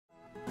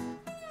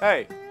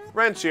Hey,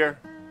 Wrench here.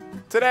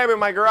 Today I'm in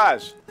my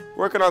garage,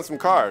 working on some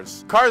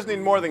cars. Cars need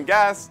more than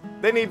gas,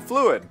 they need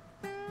fluid.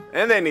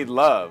 And they need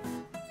love.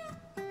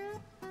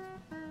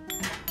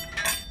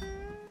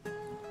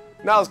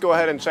 Now let's go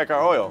ahead and check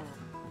our oil.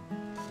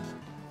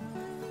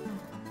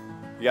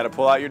 You gotta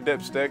pull out your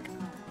dipstick.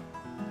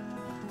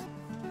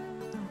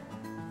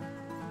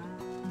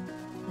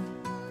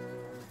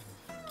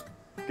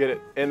 Get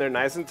it in there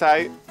nice and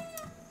tight.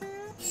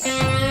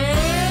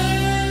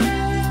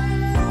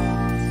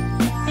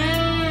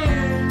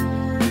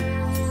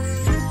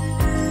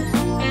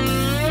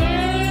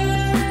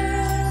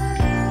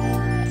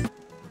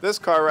 This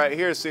car right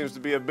here seems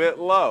to be a bit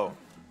low.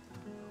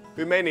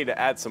 We may need to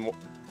add some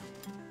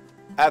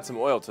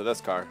oil to this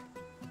car.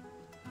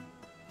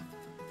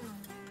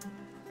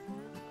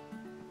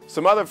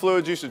 Some other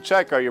fluids you should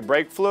check are your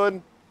brake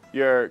fluid,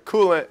 your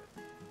coolant,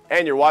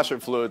 and your washer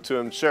fluid to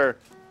ensure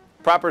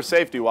proper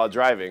safety while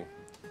driving.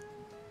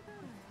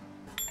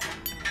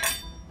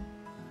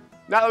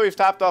 Now that we've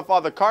topped off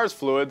all the car's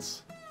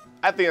fluids,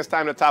 I think it's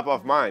time to top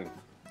off mine.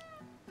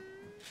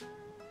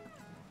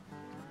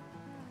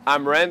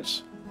 I'm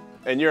Wrench,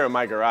 and you're in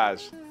my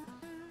garage.